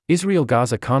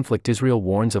Israel-Gaza conflict. Israel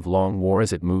warns of long war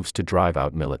as it moves to drive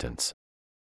out militants.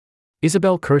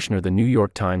 Isabel Kirshner. The New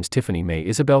York Times. Tiffany May.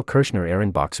 Isabel Kirshner.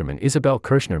 Aaron Boxerman. Isabel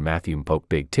Kirshner. Matthew Pope.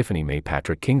 Big. Tiffany May.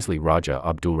 Patrick Kingsley. Raja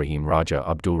Abdulrahim. Raja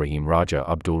Abdulrahim. Raja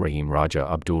Abdulrahim. Raja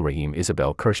Abdulrahim.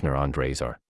 Isabel Kirshner. Andres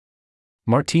R.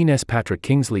 Martinez. Patrick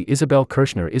Kingsley. Isabel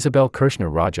Kirshner. Isabel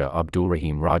Kirshner. Raja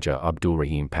Abdulrahim. Raja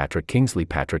Abdulrahim. Patrick Kingsley.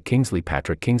 Patrick Kingsley.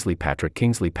 Patrick Kingsley. Patrick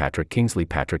Kingsley. Patrick Kingsley.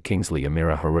 Patrick Kingsley.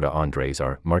 Amira Haruda. Andres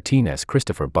R. Martinez.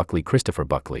 Christopher Buckley. Christopher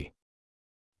Buckley.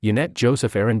 Yannette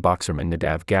Joseph. Aaron Boxerman.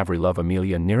 Nadav Gavrilov.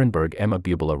 Amelia Nierenberg. Emma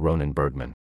Bubala. Ronan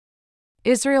Bergman.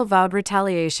 Israel vowed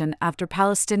retaliation after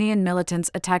Palestinian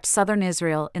militants attacked southern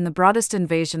Israel in the broadest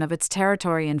invasion of its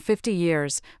territory in 50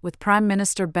 years, with Prime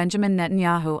Minister Benjamin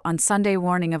Netanyahu on Sunday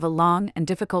warning of a long and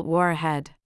difficult war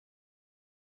ahead.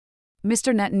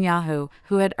 Mr. Netanyahu,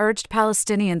 who had urged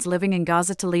Palestinians living in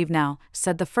Gaza to leave now,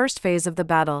 said the first phase of the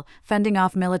battle, fending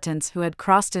off militants who had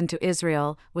crossed into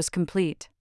Israel, was complete.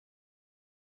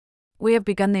 We have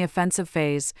begun the offensive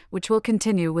phase, which will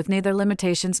continue with neither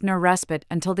limitations nor respite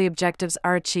until the objectives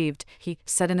are achieved, he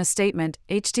said in a statement.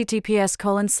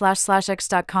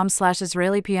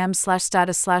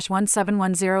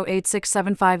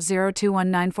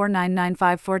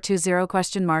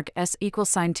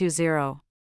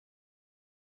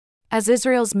 As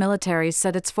Israel's military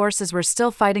said its forces were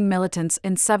still fighting militants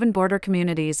in 7 border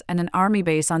communities and an army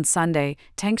base on Sunday,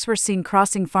 tanks were seen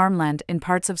crossing farmland in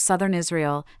parts of southern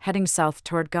Israel, heading south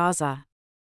toward Gaza.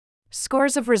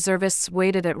 Scores of reservists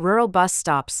waited at rural bus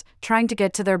stops, trying to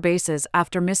get to their bases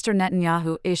after Mr.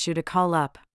 Netanyahu issued a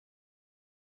call-up.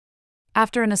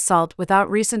 After an assault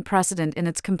without recent precedent in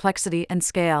its complexity and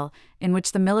scale, in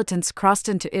which the militants crossed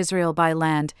into Israel by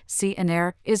land, sea and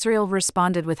air, Israel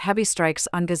responded with heavy strikes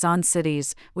on Gazan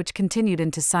cities, which continued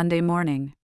into Sunday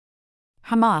morning.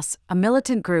 Hamas, a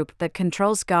militant group that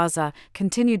controls Gaza,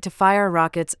 continued to fire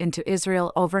rockets into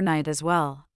Israel overnight as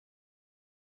well.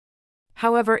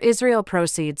 However Israel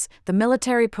proceeds, the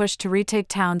military push to retake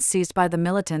towns seized by the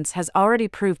militants has already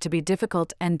proved to be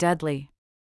difficult and deadly.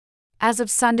 As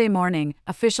of Sunday morning,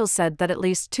 officials said that at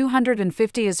least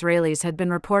 250 Israelis had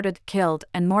been reported killed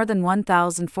and more than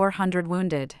 1,400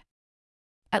 wounded.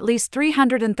 At least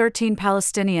 313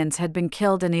 Palestinians had been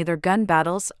killed in either gun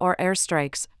battles or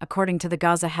airstrikes, according to the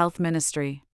Gaza Health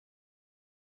Ministry.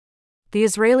 The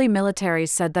Israeli military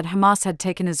said that Hamas had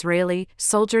taken Israeli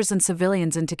soldiers and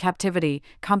civilians into captivity,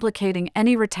 complicating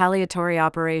any retaliatory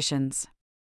operations.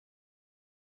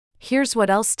 Here's what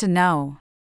else to know.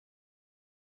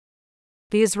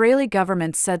 The Israeli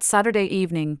government said Saturday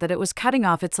evening that it was cutting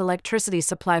off its electricity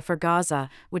supply for Gaza,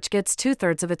 which gets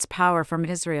 2/3 of its power from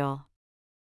Israel.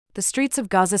 The streets of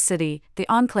Gaza City, the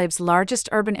enclave's largest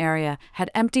urban area,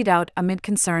 had emptied out amid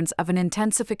concerns of an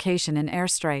intensification in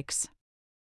airstrikes.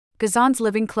 Gazans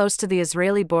living close to the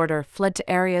Israeli border fled to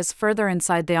areas further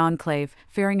inside the enclave,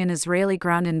 fearing an Israeli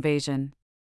ground invasion.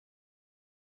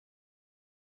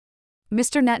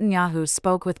 Mr. Netanyahu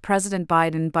spoke with President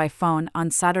Biden by phone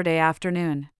on Saturday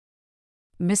afternoon.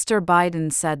 Mr.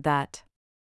 Biden said that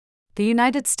the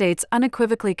United States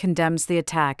unequivocally condemns the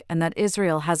attack and that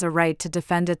Israel has a right to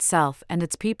defend itself and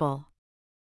its people.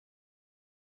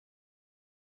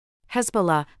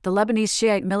 Hezbollah, the Lebanese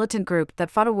Shiite militant group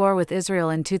that fought a war with Israel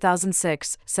in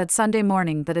 2006, said Sunday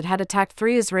morning that it had attacked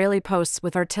 3 Israeli posts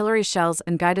with artillery shells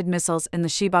and guided missiles in the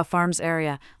Sheba Farms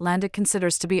area, land it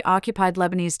considers to be occupied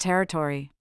Lebanese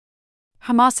territory.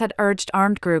 Hamas had urged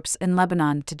armed groups in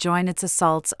Lebanon to join its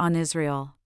assaults on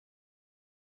Israel.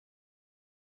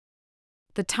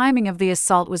 The timing of the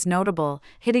assault was notable,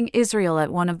 hitting Israel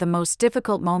at one of the most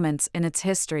difficult moments in its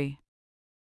history.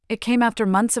 It came after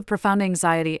months of profound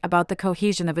anxiety about the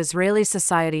cohesion of Israeli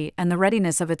society and the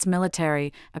readiness of its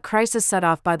military, a crisis set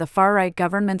off by the far-right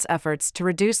government's efforts to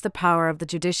reduce the power of the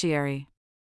judiciary.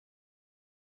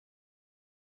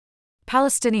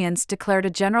 Palestinians declared a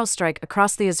general strike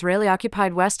across the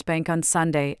Israeli-occupied West Bank on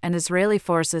Sunday, and Israeli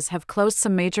forces have closed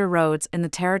some major roads in the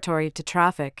territory to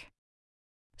traffic.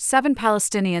 7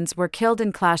 Palestinians were killed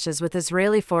in clashes with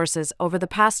Israeli forces over the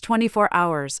past 24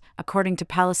 hours, according to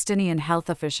Palestinian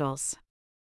health officials.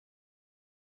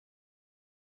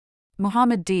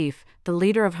 Mohammed Deif, the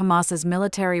leader of Hamas's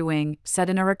military wing, said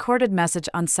in a recorded message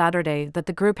on Saturday that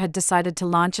the group had decided to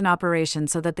launch an operation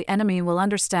so that the enemy will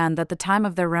understand that the time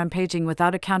of their rampaging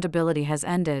without accountability has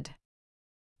ended.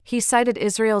 He cited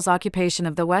Israel's occupation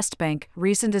of the West Bank,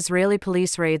 recent Israeli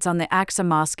police raids on the Aqsa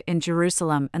Mosque in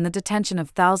Jerusalem, and the detention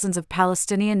of thousands of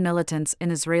Palestinian militants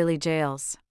in Israeli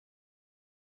jails.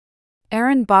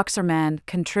 Aaron Boxerman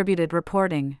contributed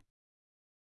reporting.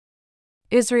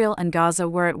 Israel and Gaza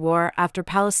were at war after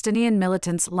Palestinian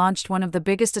militants launched one of the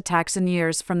biggest attacks in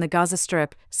years from the Gaza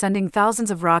Strip, sending thousands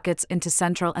of rockets into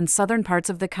central and southern parts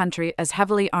of the country as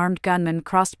heavily armed gunmen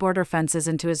crossed border fences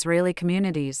into Israeli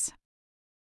communities.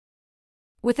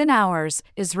 Within hours,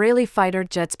 Israeli fighter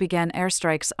jets began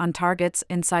airstrikes on targets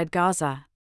inside Gaza.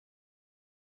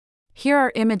 Here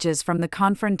are images from the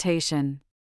confrontation.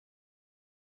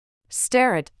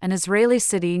 Sderot, an Israeli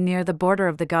city near the border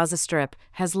of the Gaza Strip,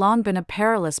 has long been a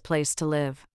perilous place to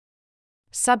live.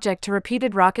 Subject to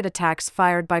repeated rocket attacks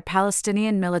fired by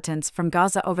Palestinian militants from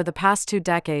Gaza over the past 2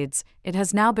 decades, it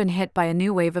has now been hit by a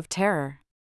new wave of terror.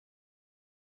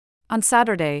 On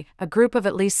Saturday, a group of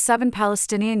at least 7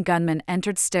 Palestinian gunmen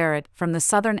entered Sderot from the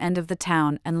southern end of the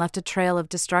town and left a trail of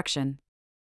destruction.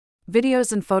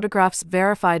 Videos and photographs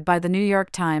verified by the New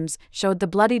York Times showed the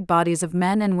bloodied bodies of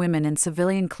men and women in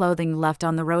civilian clothing left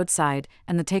on the roadside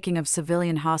and the taking of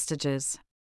civilian hostages.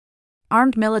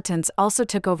 Armed militants also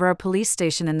took over a police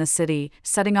station in the city,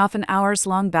 setting off an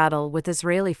hours-long battle with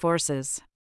Israeli forces.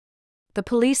 The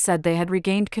police said they had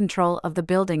regained control of the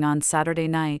building on Saturday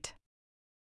night.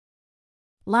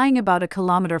 Lying about a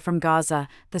kilometer from Gaza,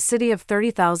 the city of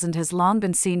 30,000 has long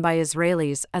been seen by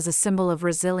Israelis as a symbol of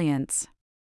resilience.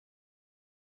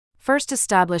 First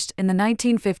established in the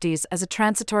 1950s as a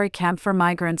transitory camp for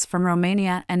migrants from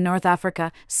Romania and North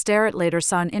Africa, Sderot later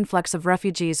saw an influx of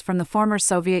refugees from the former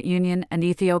Soviet Union and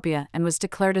Ethiopia and was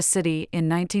declared a city in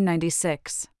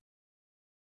 1996.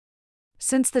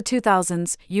 Since the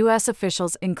 2000s, U.S.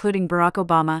 officials including Barack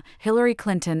Obama, Hillary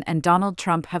Clinton and Donald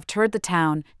Trump have toured the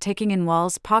town, taking in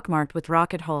walls pockmarked with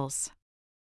rocket holes.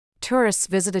 Tourists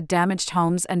visited damaged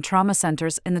homes and trauma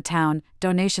centers in the town.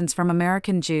 Donations from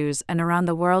American Jews and around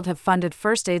the world have funded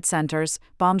first aid centers,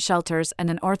 bomb shelters, and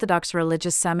an Orthodox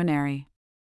religious seminary.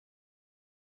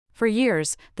 For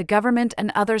years, the government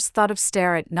and others thought of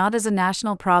Sderot not as a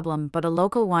national problem but a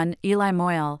local one. Eli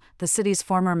Moyle, the city's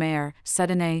former mayor,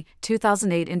 said in a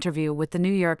 2008 interview with the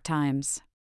New York Times.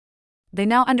 They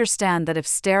now understand that if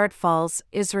Sderot falls,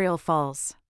 Israel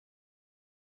falls.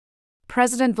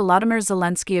 President Volodymyr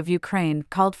Zelensky of Ukraine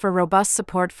called for robust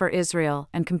support for Israel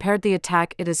and compared the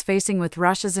attack it is facing with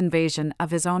Russia's invasion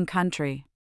of his own country.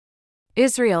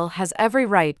 Israel has every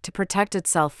right to protect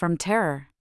itself from terror.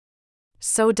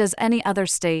 So does any other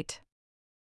state.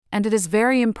 And it is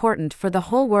very important for the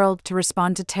whole world to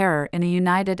respond to terror in a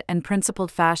united and principled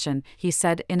fashion, he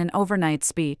said in an overnight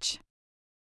speech.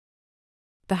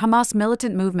 The Hamas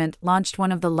militant movement launched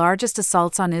one of the largest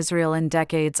assaults on Israel in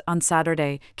decades on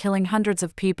Saturday, killing hundreds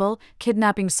of people,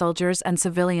 kidnapping soldiers and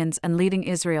civilians and leading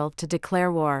Israel to declare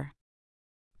war.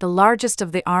 The largest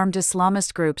of the armed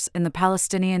Islamist groups in the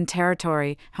Palestinian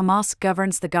territory, Hamas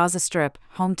governs the Gaza Strip,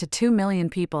 home to 2 million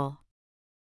people.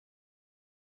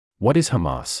 What is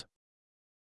Hamas?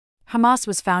 Hamas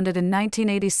was founded in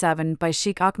 1987 by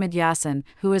Sheikh Ahmed Yassin,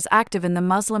 who is active in the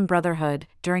Muslim Brotherhood,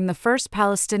 during the first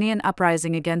Palestinian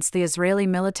uprising against the Israeli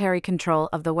military control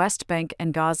of the West Bank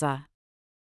and Gaza.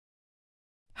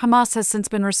 Hamas has since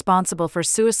been responsible for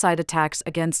suicide attacks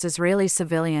against Israeli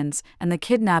civilians and the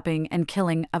kidnapping and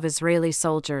killing of Israeli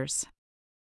soldiers.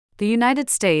 The United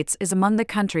States is among the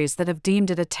countries that have deemed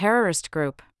it a terrorist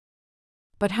group.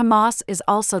 But Hamas is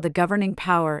also the governing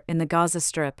power in the Gaza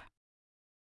Strip.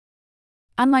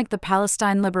 Unlike the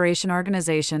Palestine Liberation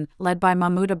Organization, led by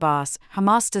Mahmoud Abbas,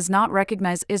 Hamas does not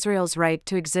recognize Israel's right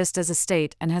to exist as a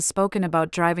state and has spoken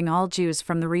about driving all Jews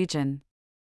from the region.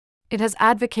 It has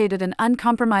advocated an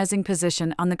uncompromising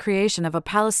position on the creation of a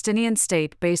Palestinian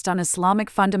state based on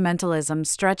Islamic fundamentalism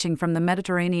stretching from the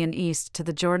Mediterranean east to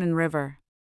the Jordan River.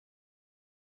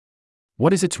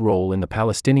 What is its role in the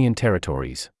Palestinian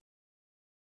territories?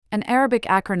 An Arabic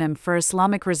acronym for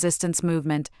Islamic resistance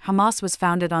movement, Hamas was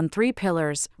founded on 3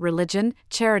 pillars: religion,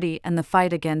 charity, and the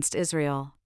fight against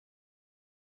Israel.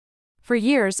 For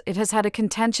years, it has had a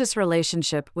contentious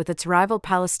relationship with its rival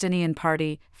Palestinian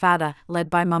party, Fatah, led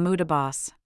by Mahmoud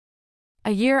Abbas.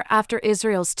 A year after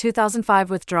Israel's 2005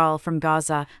 withdrawal from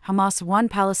Gaza, Hamas won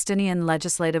Palestinian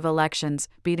legislative elections,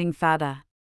 beating Fatah.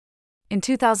 In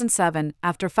 2007,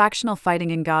 after factional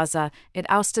fighting in Gaza, it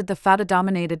ousted the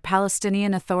Fatah-dominated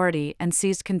Palestinian Authority and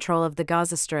seized control of the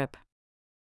Gaza Strip.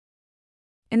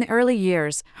 In the early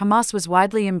years, Hamas was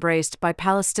widely embraced by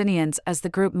Palestinians as the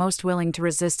group most willing to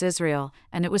resist Israel,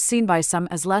 and it was seen by some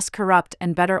as less corrupt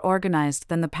and better organized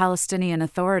than the Palestinian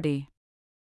Authority.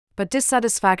 But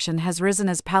dissatisfaction has risen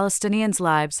as Palestinians'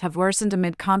 lives have worsened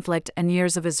amid conflict and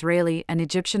years of Israeli and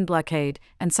Egyptian blockade,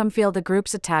 and some feel the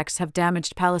group's attacks have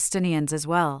damaged Palestinians as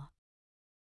well.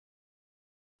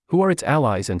 Who are its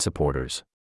allies and supporters?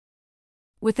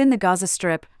 Within the Gaza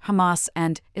Strip, Hamas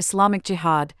and Islamic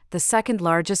Jihad, the second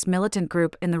largest militant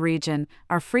group in the region,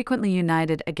 are frequently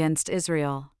united against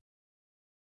Israel.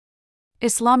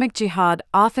 Islamic Jihad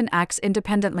often acts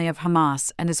independently of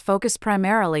Hamas and is focused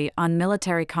primarily on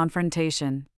military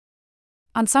confrontation.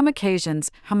 On some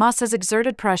occasions, Hamas has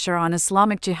exerted pressure on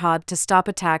Islamic Jihad to stop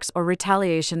attacks or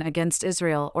retaliation against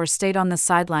Israel or stayed on the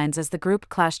sidelines as the group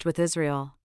clashed with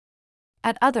Israel.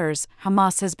 At others,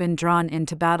 Hamas has been drawn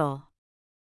into battle.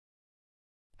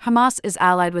 Hamas is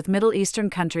allied with Middle Eastern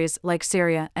countries like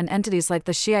Syria and entities like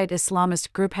the Shiite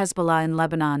Islamist group Hezbollah in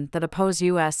Lebanon that oppose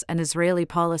U.S. and Israeli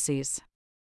policies.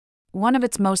 One of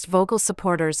its most vocal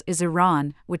supporters is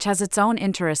Iran, which has its own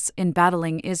interests in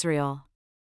battling Israel.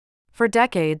 For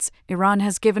decades, Iran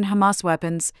has given Hamas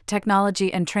weapons,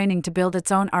 technology, and training to build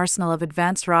its own arsenal of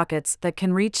advanced rockets that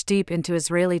can reach deep into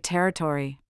Israeli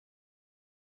territory.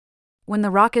 When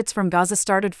the rockets from Gaza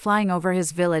started flying over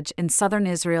his village in southern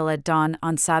Israel at dawn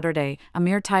on Saturday,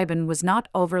 Amir Taiban was not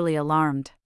overly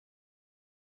alarmed.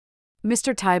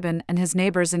 Mr. Taiban and his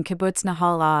neighbors in Kibbutz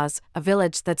Nahal Oz, a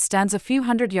village that stands a few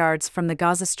hundred yards from the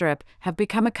Gaza Strip, have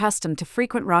become accustomed to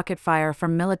frequent rocket fire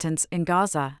from militants in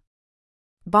Gaza.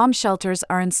 Bomb shelters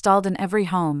are installed in every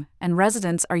home, and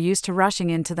residents are used to rushing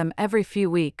into them every few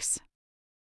weeks.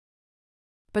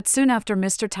 But soon after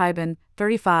Mr. Taiban,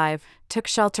 35, took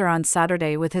shelter on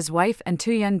Saturday with his wife and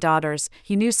 2 young daughters,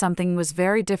 he knew something was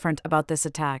very different about this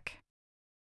attack.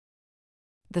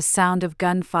 The sound of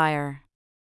gunfire.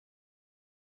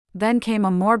 Then came a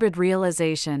morbid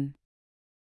realization.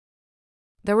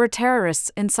 There were terrorists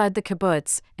inside the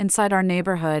kibbutz, inside our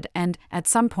neighborhood, and, at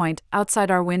some point, outside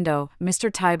our window,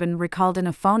 Mr. Taiban recalled in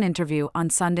a phone interview on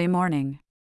Sunday morning.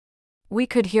 We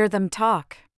could hear them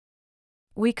talk.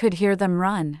 We could hear them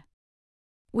run.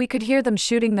 We could hear them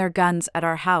shooting their guns at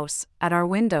our house, at our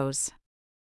windows.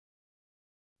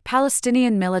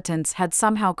 Palestinian militants had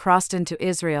somehow crossed into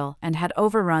Israel and had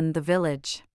overrun the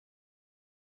village.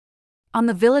 On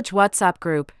the village WhatsApp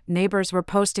group, neighbors were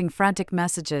posting frantic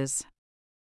messages.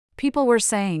 People were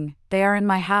saying, "They are in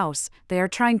my house, they are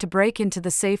trying to break into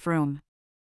the safe room,"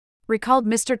 recalled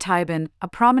Mr. Taiban, a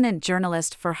prominent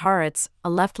journalist for Haaretz, a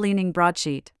left-leaning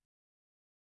broadsheet.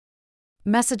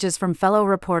 Messages from fellow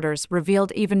reporters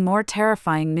revealed even more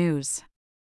terrifying news.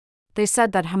 They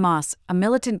said that Hamas, a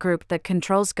militant group that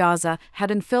controls Gaza, had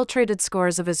infiltrated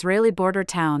scores of Israeli border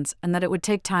towns and that it would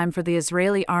take time for the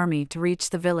Israeli army to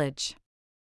reach the village.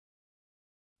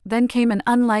 Then came an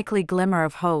unlikely glimmer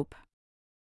of hope.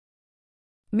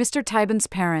 Mr. Taiban's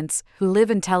parents, who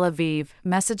live in Tel Aviv,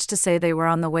 messaged to say they were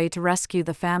on the way to rescue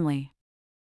the family.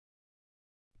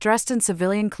 Dressed in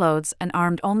civilian clothes and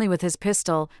armed only with his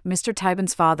pistol, Mr.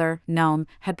 Taiban's father, Noam,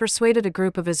 had persuaded a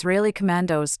group of Israeli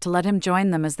commandos to let him join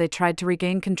them as they tried to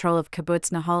regain control of Kibbutz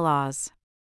Nahal Oz.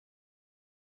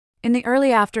 In the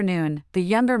early afternoon, the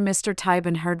younger Mr.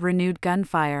 Taiban heard renewed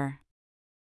gunfire.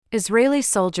 Israeli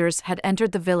soldiers had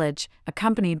entered the village,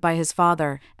 accompanied by his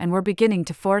father, and were beginning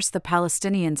to force the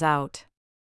Palestinians out.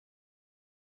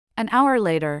 An hour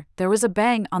later, there was a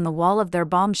bang on the wall of their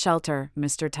bomb shelter,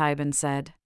 Mr. Taiban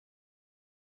said.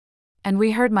 And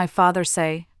we heard my father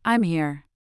say, "I'm here."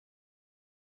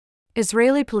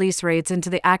 Israeli police raids into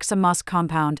the Aqsa Mosque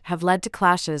compound have led to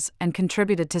clashes and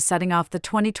contributed to setting off the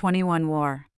 2021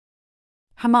 war.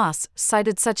 Hamas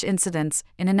cited such incidents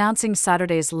in announcing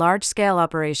Saturday's large-scale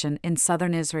operation in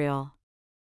southern Israel.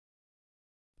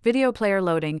 Video player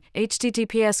loading,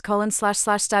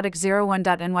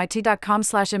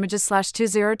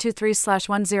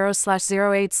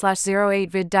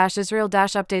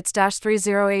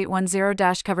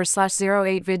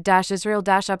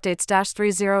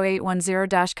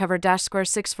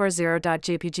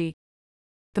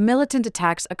 The militant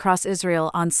attacks across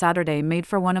Israel on Saturday made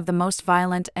for one of the most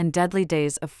violent and deadly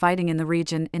days of fighting in the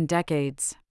region in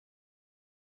decades.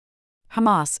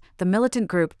 Hamas, the militant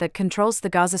group that controls the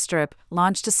Gaza Strip,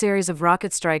 launched a series of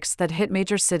rocket strikes that hit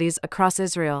major cities across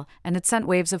Israel, and it sent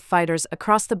waves of fighters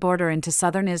across the border into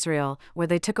southern Israel, where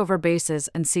they took over bases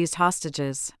and seized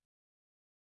hostages.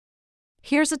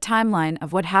 Here's a timeline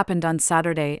of what happened on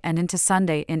Saturday and into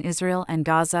Sunday in Israel and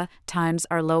Gaza. Times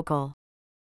are local.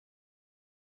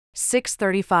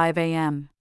 6:35 a.m.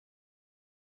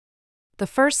 The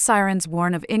first sirens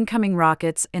warn of incoming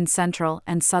rockets in central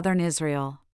and southern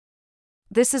Israel.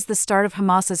 This is the start of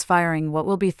Hamas's firing what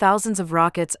will be thousands of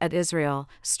rockets at Israel,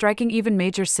 striking even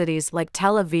major cities like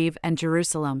Tel Aviv and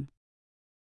Jerusalem.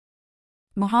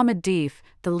 Mohammed Deif,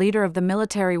 the leader of the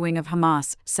military wing of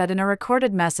Hamas, said in a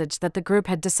recorded message that the group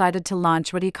had decided to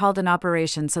launch what he called an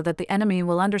operation so that the enemy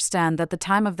will understand that the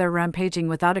time of their rampaging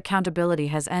without accountability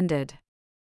has ended.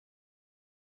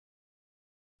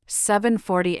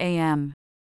 7:40 a.m.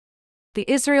 The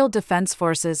Israel Defense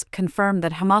Forces confirmed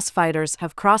that Hamas fighters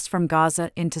have crossed from Gaza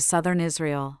into southern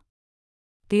Israel.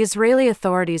 The Israeli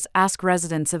authorities ask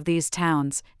residents of these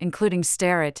towns, including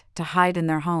Sderot, to hide in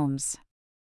their homes.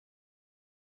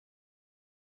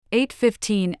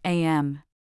 8:15 a.m.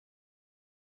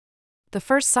 The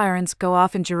first sirens go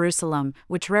off in Jerusalem,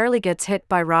 which rarely gets hit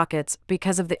by rockets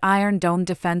because of the Iron Dome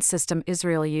defense system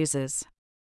Israel uses.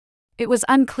 It was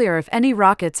unclear if any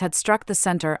rockets had struck the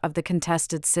center of the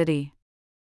contested city.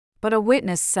 But a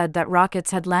witness said that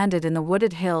rockets had landed in the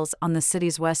wooded hills on the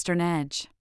city's western edge.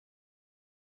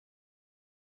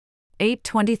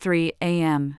 8:23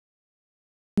 a.m.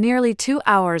 Nearly 2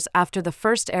 hours after the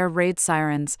first air raid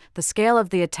sirens, the scale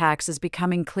of the attacks is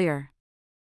becoming clear.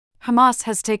 Hamas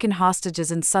has taken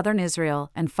hostages in southern Israel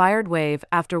and fired wave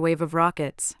after wave of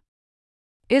rockets.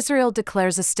 Israel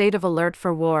declares a state of alert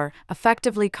for war,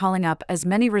 effectively calling up as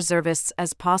many reservists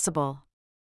as possible.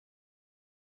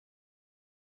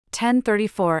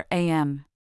 10:34 a.m.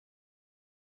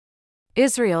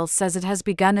 Israel says it has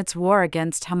begun its war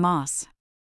against Hamas.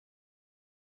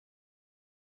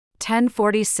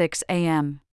 10:46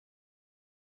 a.m.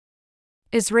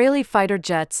 Israeli fighter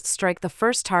jets strike the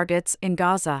first targets in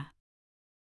Gaza.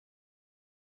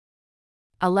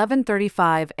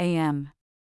 11:35 a.m.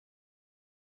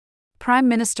 Prime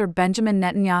Minister Benjamin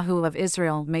Netanyahu of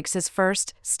Israel makes his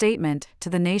first statement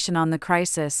to the nation on the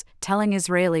crisis, telling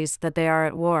Israelis that they are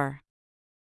at war.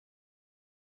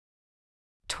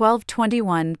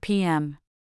 12:21 p.m.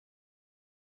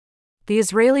 The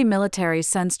Israeli military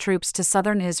sends troops to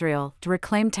southern Israel to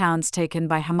reclaim towns taken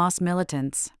by Hamas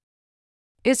militants.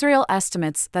 Israel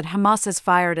estimates that Hamas has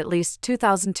fired at least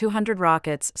 2,200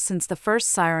 rockets since the first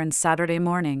sirens Saturday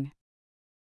morning.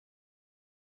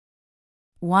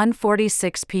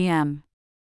 1:46 p.m.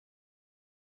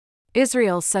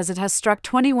 Israel says it has struck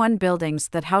 21 buildings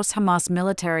that house Hamas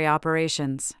military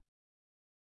operations.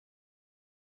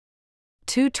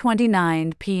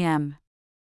 2:29 p.m.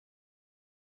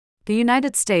 The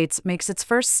United States makes its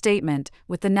first statement,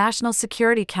 with the National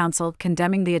Security Council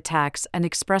condemning the attacks and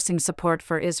expressing support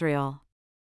for Israel.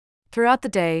 Throughout the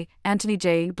day, Antony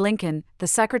J. Blinken, the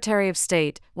Secretary of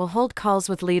State, will hold calls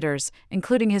with leaders,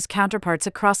 including his counterparts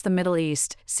across the Middle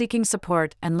East, seeking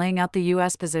support and laying out the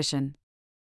U.S. position.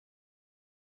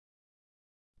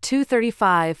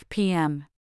 2:35 p.m.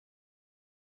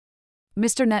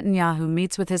 Mr. Netanyahu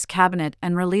meets with his cabinet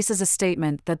and releases a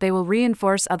statement that they will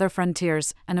reinforce other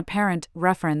frontiers, an apparent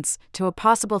reference to a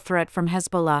possible threat from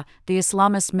Hezbollah, the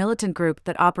Islamist militant group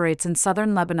that operates in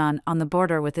southern Lebanon on the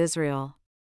border with Israel.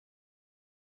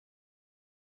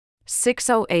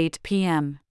 6:08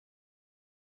 p.m.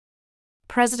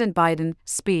 President Biden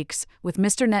speaks with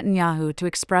Mr. Netanyahu to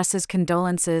express his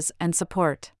condolences and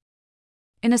support.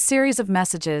 In a series of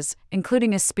messages,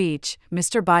 including a speech,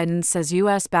 Mr. Biden says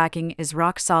U.S. backing is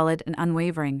rock solid and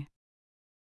unwavering.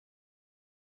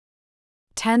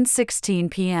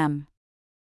 10:16 p.m.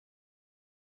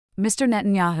 Mr.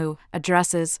 Netanyahu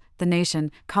addresses the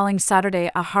nation, calling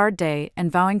Saturday a hard day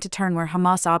and vowing to turn where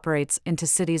Hamas operates into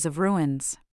cities of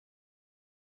ruins.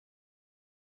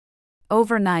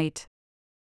 Overnight,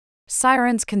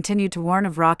 sirens continue to warn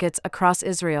of rockets across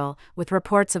Israel, with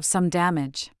reports of some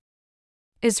damage.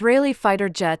 Israeli fighter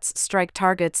jets strike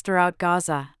targets throughout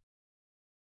Gaza.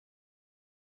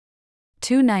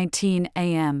 2:19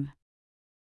 a.m.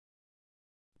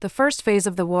 The first phase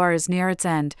of the war is near its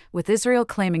end, with Israel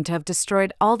claiming to have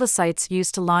destroyed all the sites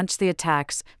used to launch the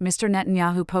attacks, Mr.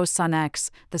 Netanyahu posts on X,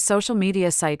 the social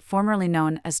media site formerly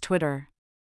known as Twitter.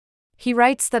 He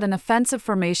writes that an offensive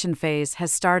formation phase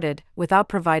has started, without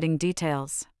providing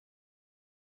details.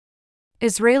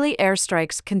 Israeli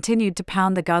airstrikes continued to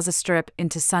pound the Gaza Strip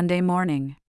into Sunday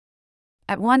morning.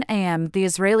 At 1 a.m., the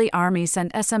Israeli army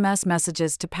sent SMS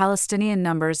messages to Palestinian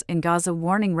numbers in Gaza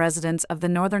warning residents of the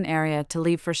northern area to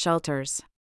leave for shelters.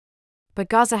 But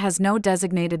Gaza has no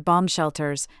designated bomb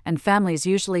shelters, and families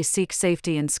usually seek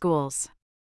safety in schools.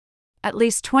 At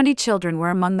least 20 children were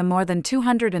among the more than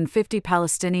 250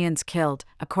 Palestinians killed,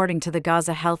 according to the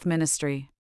Gaza Health Ministry.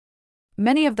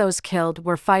 Many of those killed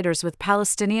were fighters with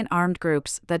Palestinian armed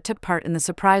groups that took part in the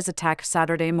surprise attack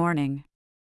Saturday morning.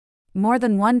 More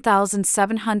than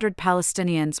 1,700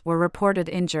 Palestinians were reported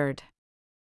injured.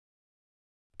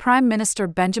 Prime Minister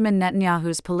Benjamin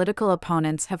Netanyahu's political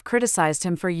opponents have criticized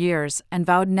him for years and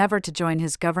vowed never to join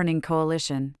his governing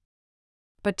coalition.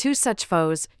 But two such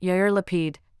foes, Yair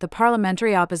Lapid, the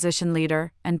parliamentary opposition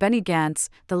leader, and Benny Gantz,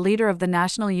 the leader of the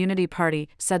National Unity Party,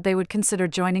 said they would consider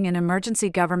joining an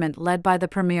emergency government led by the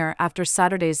premier after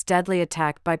Saturday's deadly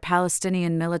attack by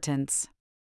Palestinian militants.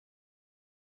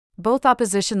 Both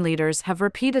opposition leaders have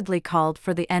repeatedly called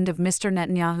for the end of Mr.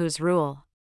 Netanyahu's rule.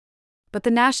 But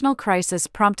the national crisis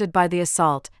prompted by the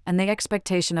assault and the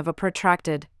expectation of a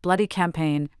protracted, bloody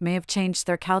campaign may have changed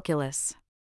their calculus.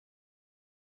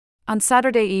 On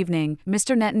Saturday evening,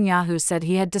 Mr. Netanyahu said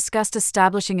he had discussed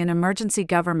establishing an emergency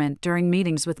government during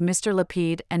meetings with Mr.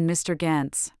 Lapid and Mr.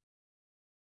 Gantz.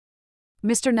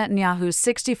 Mr. Netanyahu's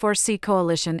 64-seat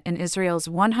coalition in Israel's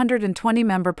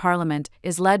 120-member parliament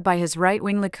is led by his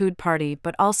right-wing Likud party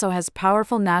but also has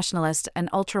powerful nationalist and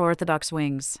ultra-Orthodox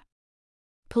wings.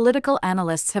 Political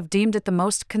analysts have deemed it the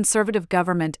most conservative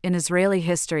government in Israeli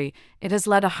history. It has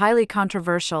led a highly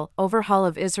controversial overhaul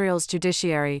of Israel's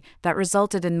judiciary that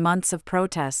resulted in months of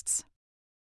protests.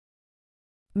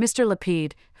 Mr.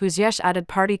 Lapid, whose Yesh Atid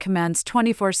party commands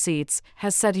 24 seats,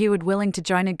 has said he would willing to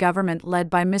join a government led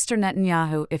by Mr.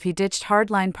 Netanyahu if he ditched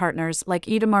hardline partners like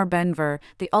Itamar Ben-Gvir,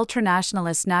 the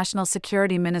ultra-nationalist national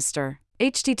security minister.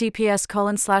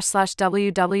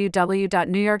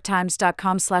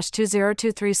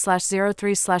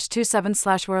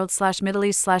 https://www.newyorktimes.com/2023/037/world/middle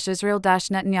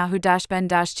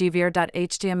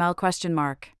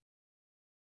east/israel-net-neyahu-ben-gvir.html?.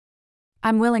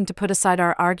 I'm willing to put aside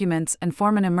our arguments and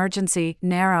form an emergency,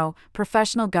 narrow,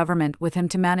 professional government with him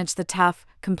to manage the tough,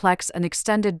 complex and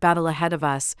extended battle ahead of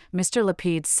us, Mr.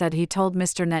 Lapid said he told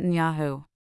Mr. Netanyahu.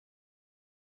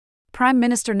 Prime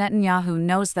Minister Netanyahu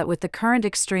knows that with the current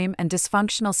extreme and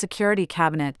dysfunctional security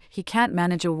cabinet, he can't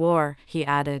manage a war, he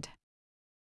added.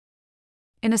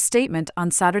 In a statement on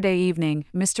Saturday evening,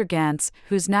 Mr. Gantz,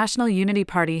 whose National Unity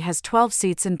Party has 12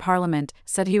 seats in parliament,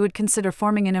 said he would consider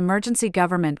forming an emergency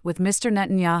government with Mr.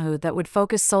 Netanyahu that would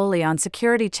focus solely on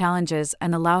security challenges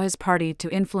and allow his party to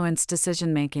influence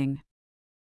decision-making.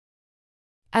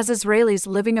 As Israelis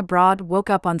living abroad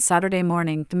woke up on Saturday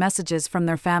morning to messages from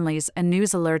their families and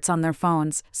news alerts on their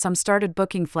phones, some started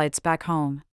booking flights back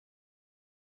home.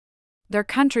 Their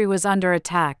country was under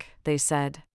attack, they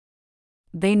said.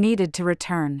 They needed to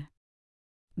return.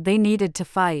 They needed to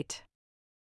fight.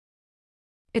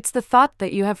 It's the thought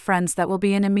that you have friends that will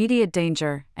be in immediate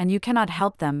danger, and you cannot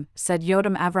help them, said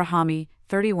Yotam Avrahami,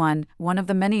 31, one of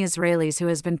the many Israelis who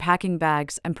has been packing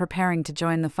bags and preparing to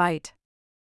join the fight.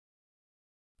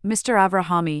 Mr.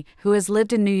 Avrahami, who has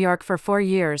lived in New York for 4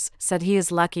 years, said he is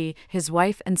lucky his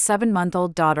wife and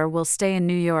 7-month-old daughter will stay in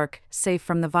New York, safe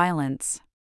from the violence.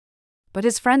 But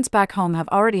his friends back home have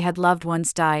already had loved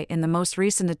ones die in the most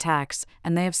recent attacks,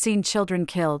 and they have seen children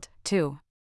killed, too.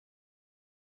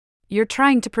 You're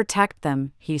trying to protect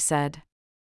them, he said.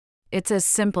 It's as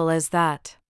simple as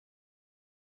that.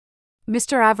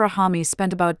 Mr. Avrahami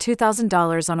spent about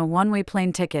 $2,000 on a one-way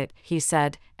plane ticket, he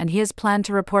said, and he has planned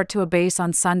to report to a base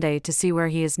on Sunday to see where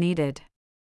he is needed.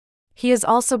 He has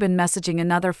also been messaging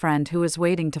another friend who is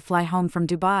waiting to fly home from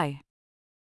Dubai.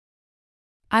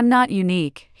 I'm not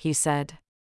unique, he said.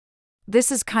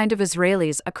 This is kind of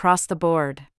Israelis across the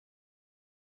board.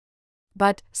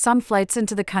 But some flights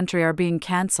into the country are being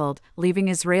cancelled, leaving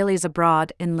Israelis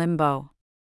abroad in limbo.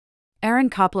 Aaron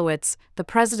Koplowitz, the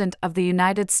president of the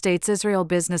United States-Israel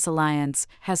Business Alliance,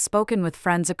 has spoken with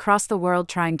friends across the world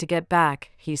trying to get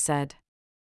back, he said.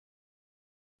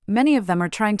 Many of them are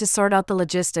trying to sort out the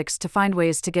logistics to find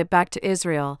ways to get back to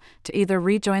Israel, to either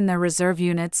rejoin their reserve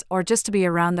units or just to be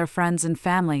around their friends and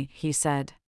family, he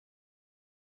said.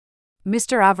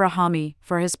 Mr. Avrahami,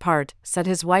 for his part, said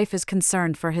his wife is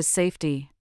concerned for his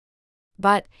safety.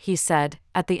 But, he said,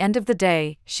 at the end of the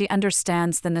day, she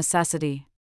understands the necessity.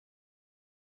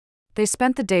 They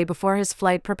spent the day before his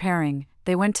flight preparing.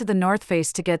 They went to the North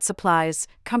Face to get supplies,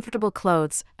 comfortable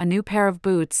clothes, a new pair of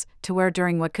boots, to wear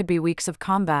during what could be weeks of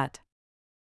combat.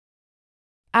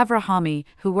 Avrahami,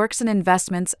 who works in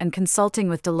investments and consulting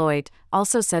with Deloitte,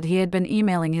 also said he had been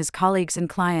emailing his colleagues and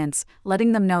clients,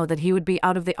 letting them know that he would be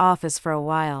out of the office for a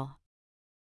while.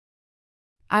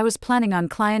 I was planning on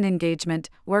client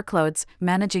engagement, workloads,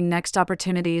 managing next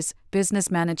opportunities, business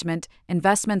management,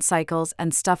 investment cycles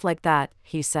and stuff like that,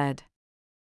 he said.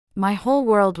 My whole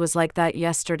world was like that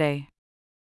yesterday.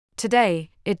 Today,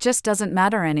 it just doesn't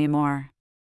matter anymore.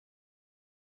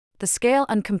 The scale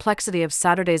and complexity of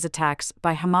Saturday's attacks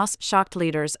by Hamas shocked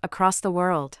leaders across the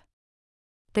world.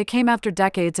 They came after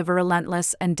decades of a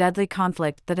relentless and deadly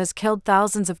conflict that has killed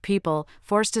thousands of people,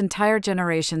 forced entire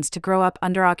generations to grow up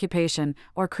under occupation,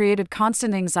 or created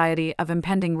constant anxiety of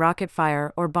impending rocket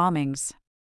fire or bombings.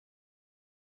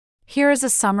 Here is a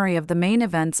summary of the main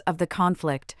events of the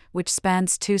conflict, which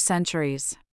spans 2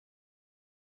 centuries.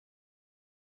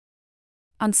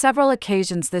 On several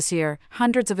occasions this year,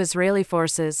 hundreds of Israeli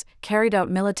forces carried out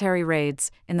military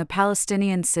raids in the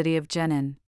Palestinian city of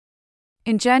Jenin.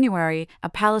 In January, a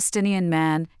Palestinian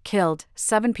man killed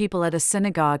 7 people at a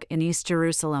synagogue in East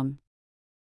Jerusalem.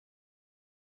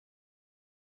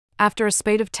 After a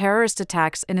spate of terrorist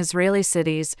attacks in Israeli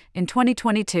cities, in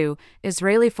 2022,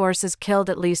 Israeli forces killed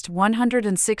at least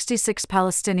 166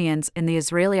 Palestinians in the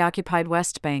Israeli-occupied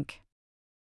West Bank.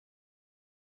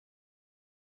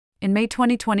 In May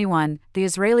 2021, the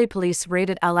Israeli police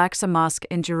raided Al-Aqsa Mosque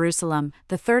in Jerusalem,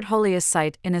 the third holiest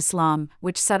site in Islam,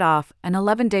 which set off an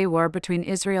 11-day war between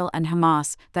Israel and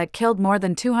Hamas that killed more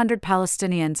than 200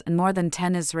 Palestinians and more than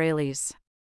 10 Israelis.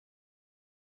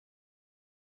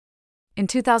 In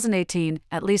 2018,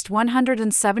 at least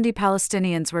 170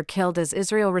 Palestinians were killed as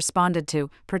Israel responded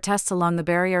to protests along the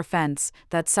barrier fence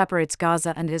that separates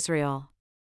Gaza and Israel.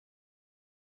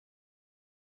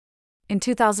 In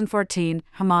 2014,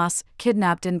 Hamas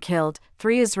kidnapped and killed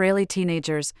 3 Israeli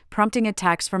teenagers, prompting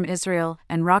attacks from Israel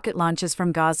and rocket launches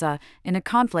from Gaza, in a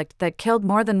conflict that killed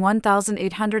more than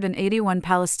 1,881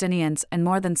 Palestinians and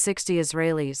more than 60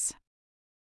 Israelis.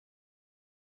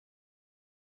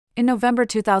 In November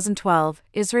 2012,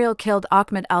 Israel killed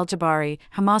Ahmed al-Jabari,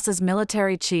 Hamas's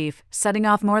military chief, setting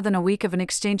off more than a week of an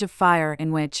exchange of fire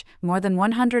in which more than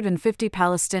 150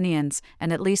 Palestinians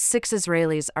and at least 6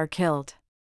 Israelis are killed.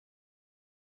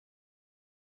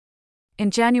 In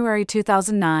January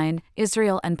 2009,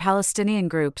 Israel and Palestinian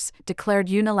groups declared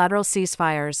unilateral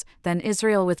ceasefires, then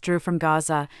Israel withdrew from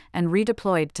Gaza and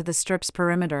redeployed to the Strip's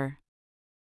perimeter.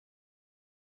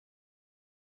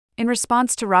 In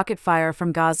response to rocket fire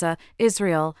from Gaza,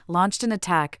 Israel launched an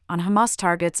attack on Hamas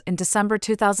targets in December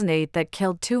 2008 that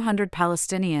killed 200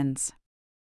 Palestinians.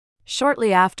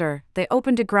 Shortly after, they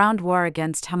opened a ground war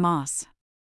against Hamas.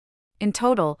 In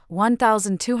total,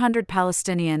 1,200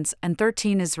 Palestinians and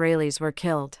 13 Israelis were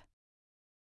killed.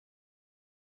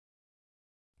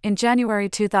 In January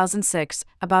 2006,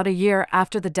 about a year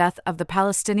after the death of the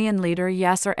Palestinian leader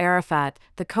Yasser Arafat,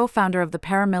 the co-founder of the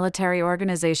paramilitary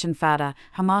organization Fatah,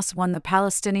 Hamas won the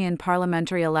Palestinian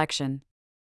parliamentary election.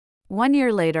 1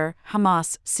 year later,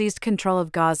 Hamas seized control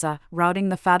of Gaza, routing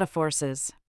the Fatah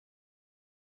forces.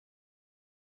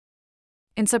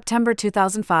 In September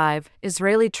 2005,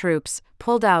 Israeli troops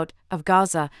pulled out of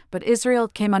Gaza, but Israel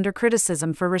came under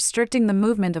criticism for restricting the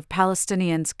movement of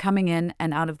Palestinians coming in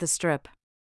and out of the Strip.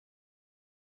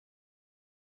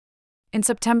 In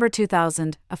September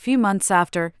 2000, a few months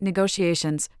after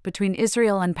negotiations between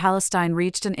Israel and Palestine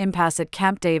reached an impasse at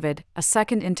Camp David, a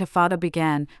second intifada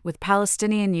began, with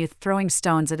Palestinian youth throwing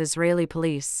stones at Israeli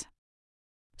police.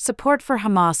 Support for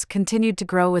Hamas continued to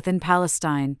grow within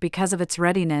Palestine because of its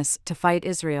readiness to fight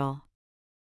Israel.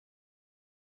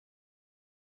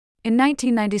 In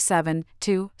 1997,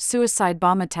 2 suicide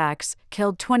bomb attacks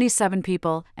killed 27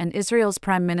 people, and Israel's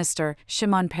Prime Minister,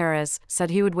 Shimon Peres, said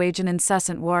he would wage an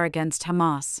incessant war against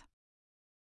Hamas.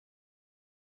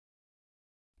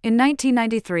 In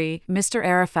 1993, Mr.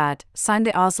 Arafat signed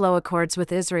the Oslo Accords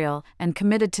with Israel and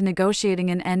committed to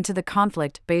negotiating an end to the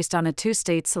conflict based on a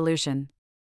 2-state solution.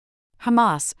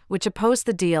 Hamas, which opposed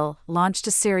the deal, launched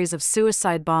a series of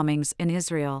suicide bombings in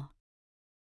Israel.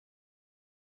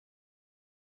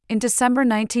 In December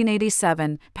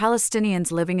 1987,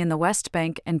 Palestinians living in the West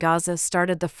Bank and Gaza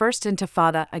started the first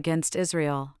intifada against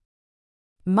Israel.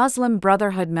 Muslim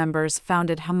Brotherhood members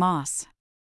founded Hamas.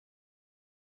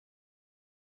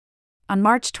 On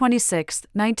March 26,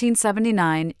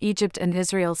 1979, Egypt and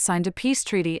Israel signed a peace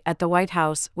treaty at the White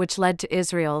House, which led to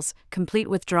Israel's complete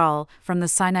withdrawal from the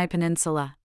Sinai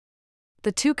Peninsula.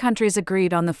 The 2 countries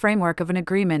agreed on the framework of an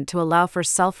agreement to allow for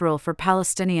self-rule for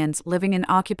Palestinians living in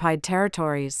occupied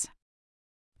territories.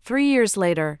 3 years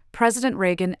later, President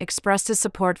Reagan expressed his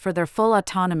support for their full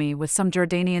autonomy with some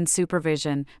Jordanian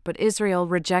supervision, but Israel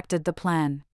rejected the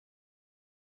plan.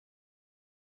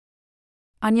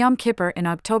 On Yom Kippur in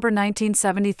October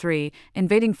 1973,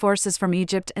 invading forces from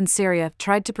Egypt and Syria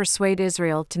tried to persuade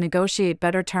Israel to negotiate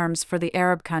better terms for the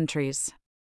Arab countries.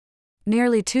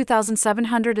 Nearly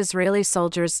 2,700 Israeli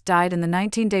soldiers died in the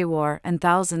 19-day war and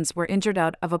thousands were injured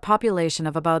out of a population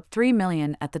of about 3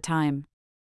 million at the time.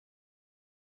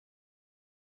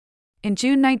 In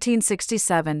June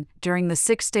 1967, during the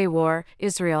Six-Day War,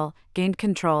 Israel gained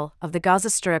control of the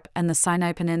Gaza Strip and the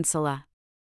Sinai Peninsula.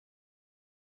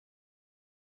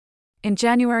 In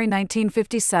January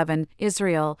 1957,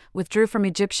 Israel withdrew from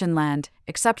Egyptian land,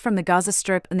 except from the Gaza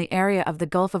Strip and the area of the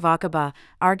Gulf of Aqaba,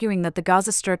 arguing that the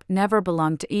Gaza Strip never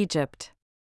belonged to Egypt.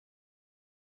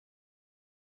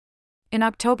 In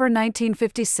October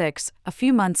 1956, a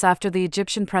few months after the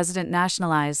Egyptian president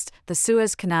nationalized the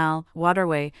Suez Canal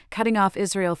waterway, cutting off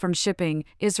Israel from shipping,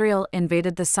 Israel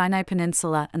invaded the Sinai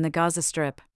Peninsula and the Gaza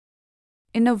Strip.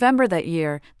 In November that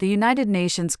year, the United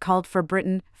Nations called for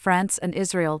Britain, France, and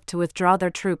Israel to withdraw their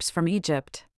troops from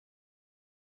Egypt.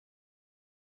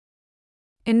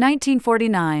 In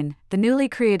 1949, the newly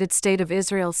created State of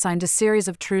Israel signed a series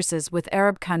of truces with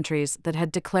Arab countries that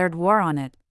had declared war on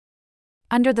it.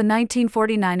 Under the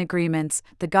 1949 agreements,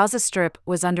 the Gaza Strip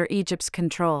was under Egypt's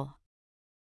control.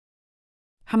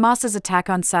 Hamas's attack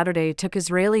on Saturday took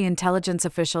Israeli intelligence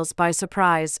officials by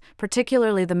surprise,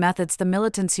 particularly the methods the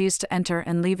militants used to enter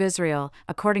and leave Israel,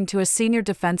 according to a senior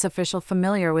defense official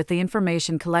familiar with the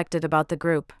information collected about the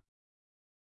group.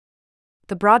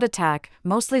 The broad attack,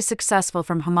 mostly successful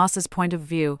from Hamas's point of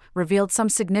view, revealed some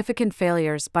significant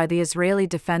failures by the Israeli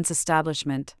defense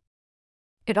establishment.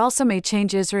 It also may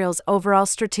change Israel's overall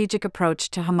strategic approach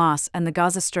to Hamas and the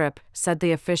Gaza Strip, said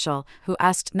the official, who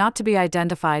asked not to be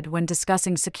identified when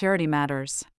discussing security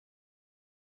matters.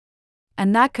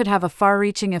 And that could have a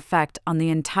far-reaching effect on the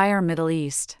entire Middle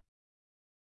East.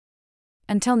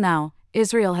 Until now,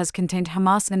 Israel has contained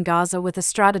Hamas in Gaza with a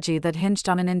strategy that hinged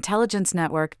on an intelligence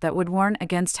network that would warn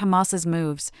against Hamas's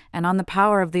moves, and on the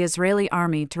power of the Israeli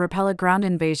army to repel a ground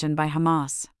invasion by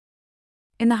Hamas.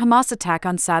 In the Hamas attack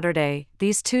on Saturday,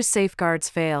 these two safeguards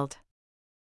failed.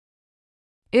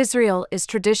 Israel is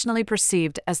traditionally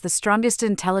perceived as the strongest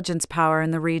intelligence power in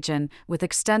the region, with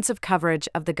extensive coverage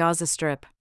of the Gaza Strip.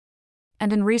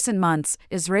 And in recent months,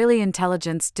 Israeli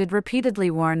intelligence did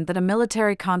repeatedly warn that a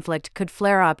military conflict could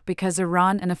flare up because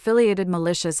Iran and affiliated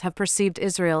militias have perceived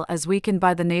Israel as weakened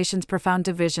by the nation's profound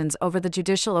divisions over the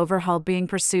judicial overhaul being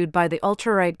pursued by the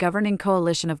ultra-right governing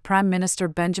coalition of Prime Minister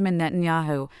Benjamin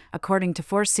Netanyahu, according to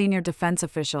 4 senior defense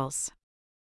officials.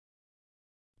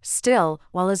 Still,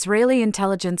 while Israeli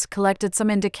intelligence collected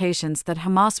some indications that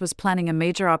Hamas was planning a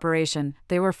major operation,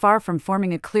 they were far from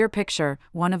forming a clear picture,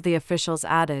 one of the officials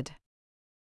added.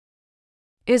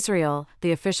 Israel,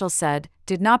 the official said,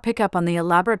 did not pick up on the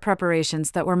elaborate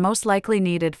preparations that were most likely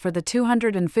needed for the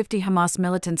 250 Hamas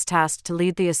militants tasked to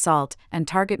lead the assault and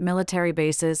target military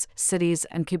bases, cities,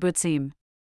 and kibbutzim.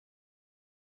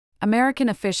 American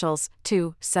officials,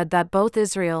 too, said that both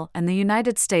Israel and the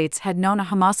United States had known a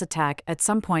Hamas attack at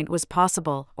some point was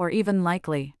possible, or even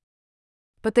likely.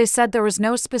 But they said there was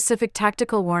no specific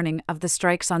tactical warning of the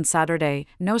strikes on Saturday,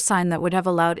 no sign that would have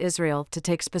allowed Israel to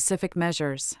take specific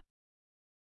measures.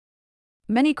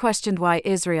 Many questioned why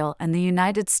Israel and the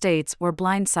United States were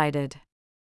blindsided.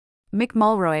 Mick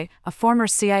Mulroy, a former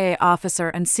CIA officer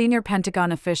and senior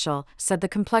Pentagon official, said the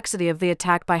complexity of the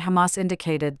attack by Hamas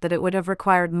indicated that it would have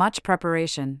required much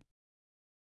preparation.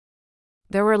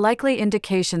 There were likely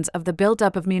indications of the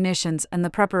buildup of munitions and the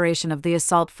preparation of the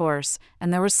assault force,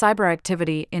 and there was cyber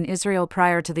activity in Israel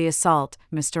prior to the assault,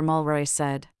 Mr. Mulroy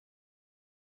said.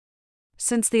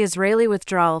 Since the Israeli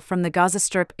withdrawal from the Gaza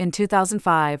Strip in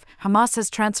 2005, Hamas has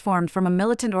transformed from a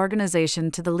militant organization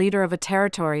to the leader of a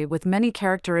territory with many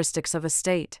characteristics of a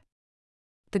state.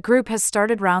 The group has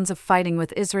started rounds of fighting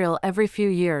with Israel every few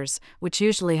years, which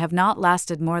usually have not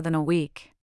lasted more than a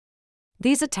week.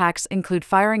 These attacks include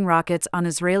firing rockets on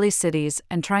Israeli cities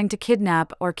and trying to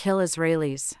kidnap or kill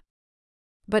Israelis.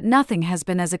 But nothing has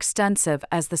been as extensive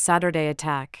as the Saturday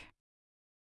attack.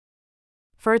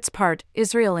 For its part,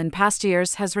 Israel in past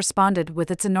years has responded with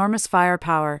its enormous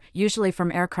firepower, usually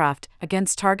from aircraft,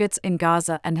 against targets in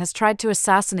Gaza and has tried to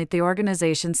assassinate the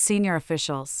organization's senior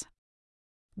officials.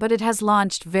 But it has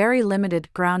launched very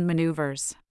limited ground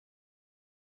maneuvers.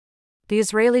 The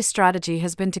Israeli strategy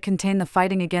has been to contain the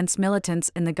fighting against militants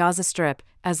in the Gaza Strip,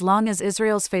 as long as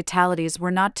Israel's fatalities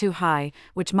were not too high,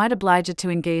 which might oblige it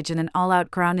to engage in an all-out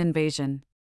ground invasion.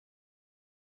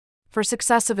 For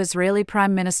successive Israeli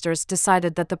prime ministers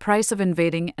decided that the price of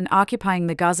invading and occupying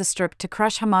the Gaza Strip to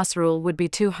crush Hamas rule would be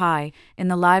too high, in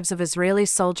the lives of Israeli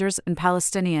soldiers and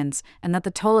Palestinians, and that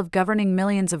the toll of governing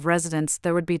millions of residents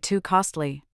there would be too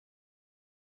costly.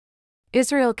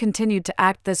 Israel continued to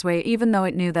act this way even though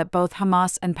it knew that both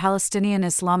Hamas and Palestinian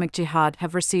Islamic Jihad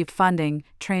have received funding,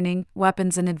 training,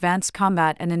 weapons and advanced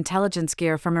combat and intelligence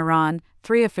gear from Iran,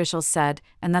 3 officials said,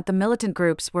 and that the militant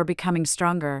groups were becoming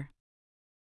stronger.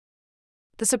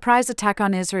 The surprise attack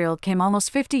on Israel came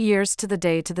almost 50 years to the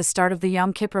day to the start of the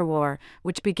Yom Kippur War,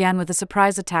 which began with a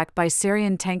surprise attack by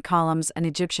Syrian tank columns and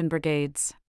Egyptian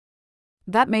brigades.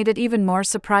 That made it even more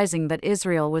surprising that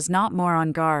Israel was not more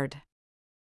on guard.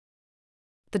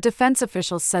 The defense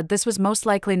officials said this was most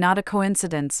likely not a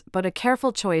coincidence but a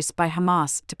careful choice by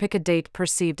Hamas to pick a date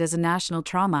perceived as a national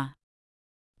trauma.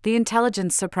 The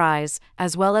intelligence surprise,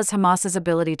 as well as Hamas's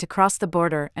ability to cross the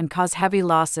border and cause heavy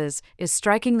losses, is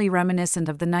strikingly reminiscent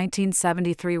of the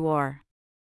 1973 war.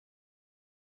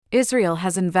 Israel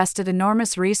has invested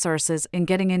enormous resources in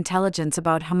getting intelligence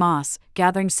about Hamas,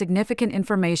 gathering significant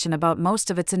information about most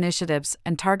of its initiatives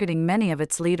and targeting many of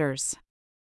its leaders.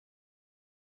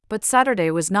 But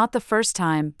Saturday was not the first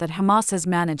time that Hamas has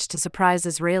managed to surprise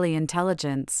Israeli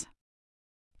intelligence.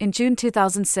 In June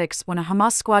 2006, when a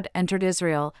Hamas squad entered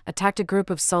Israel, attacked a group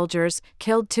of soldiers,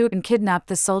 killed 2 and kidnapped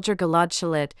the soldier Gilad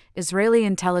Shalit, Israeli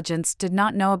intelligence did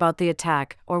not know about the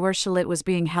attack or where Shalit was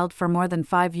being held for more than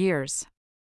 5 years.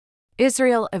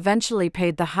 Israel eventually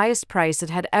paid the highest price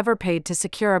it had ever paid to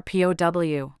secure a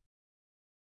POW.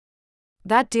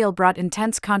 That deal brought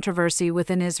intense controversy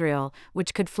within Israel,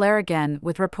 which could flare again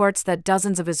with reports that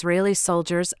dozens of Israeli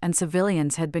soldiers and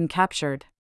civilians had been captured.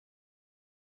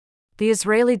 The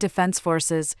Israeli Defense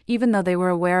Forces, even though they were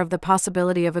aware of the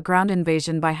possibility of a ground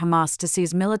invasion by Hamas to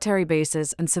seize military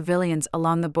bases and civilians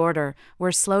along the border,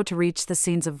 were slow to reach the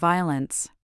scenes of violence.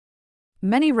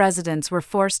 Many residents were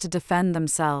forced to defend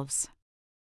themselves.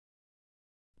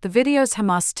 The videos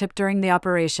Hamas took during the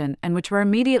operation and which were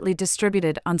immediately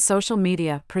distributed on social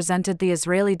media presented the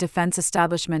Israeli defense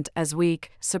establishment as weak,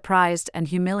 surprised, and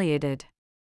humiliated.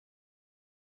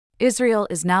 Israel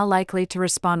is now likely to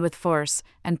respond with force,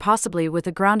 and possibly with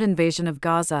a ground invasion of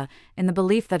Gaza, in the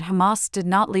belief that Hamas did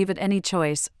not leave it any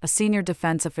choice, a senior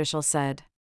defense official said.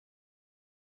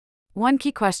 One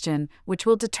key question, which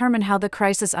will determine how the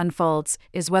crisis unfolds,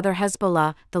 is whether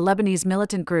Hezbollah, the Lebanese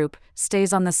militant group,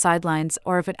 stays on the sidelines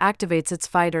or if it activates its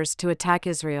fighters to attack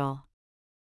Israel.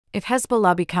 If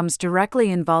Hezbollah becomes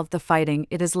directly involved in the fighting,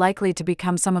 it is likely to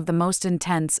become some of the most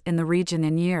intense in the region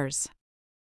in years.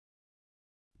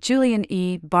 Julian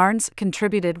E. Barnes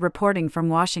contributed reporting from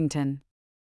Washington.